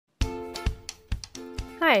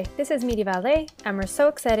Hi, this is MediaValet, and we're so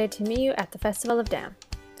excited to meet you at the Festival of DAM.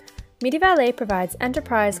 MediaValet provides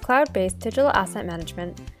enterprise cloud-based digital asset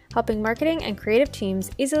management, helping marketing and creative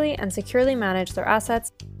teams easily and securely manage their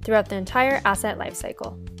assets throughout the entire asset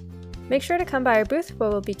lifecycle. Make sure to come by our booth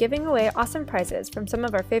where we'll be giving away awesome prizes from some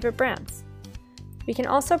of our favorite brands. We can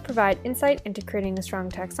also provide insight into creating a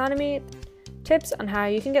strong taxonomy, tips on how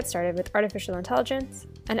you can get started with artificial intelligence,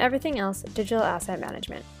 and everything else digital asset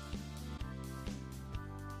management.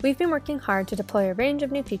 We've been working hard to deploy a range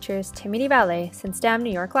of new features to MediaValet since DAM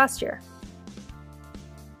New York last year.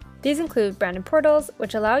 These include branded portals,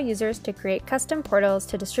 which allow users to create custom portals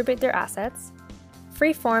to distribute their assets,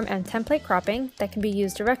 free-form and template cropping that can be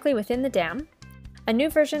used directly within the DAM, a new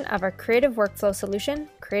version of our creative workflow solution,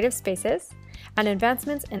 Creative Spaces, and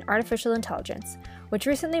advancements in artificial intelligence, which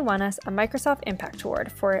recently won us a Microsoft Impact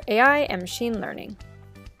Award for AI and machine learning.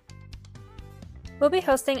 We'll be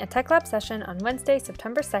hosting a Tech Lab session on Wednesday,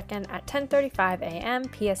 September 2nd at 10:35 a.m.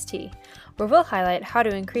 PST, where we'll highlight how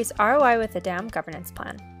to increase ROI with the DAM governance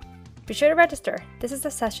plan. Be sure to register. This is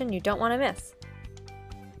a session you don't want to miss.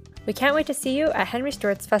 We can't wait to see you at Henry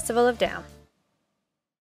Stewart's Festival of DAM.